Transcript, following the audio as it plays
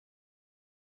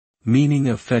Meaning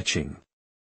of fetching.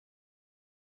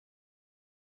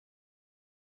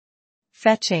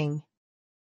 Fetching.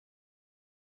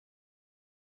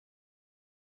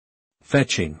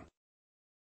 Fetching.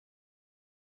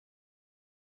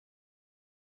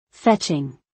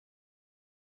 Fetching.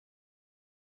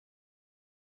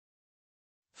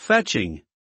 Fetching.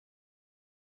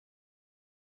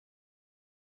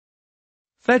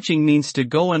 Fetching means to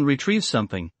go and retrieve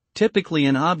something, typically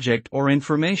an object or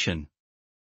information.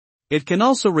 It can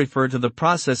also refer to the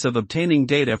process of obtaining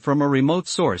data from a remote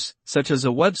source, such as a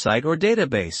website or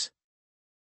database.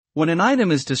 When an item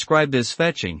is described as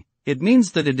fetching, it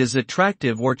means that it is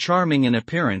attractive or charming in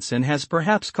appearance and has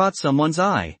perhaps caught someone's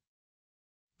eye.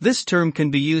 This term can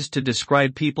be used to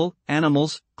describe people,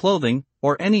 animals, clothing,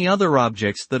 or any other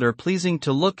objects that are pleasing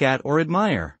to look at or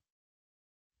admire.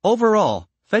 Overall,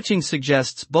 fetching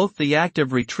suggests both the act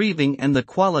of retrieving and the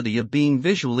quality of being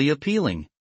visually appealing.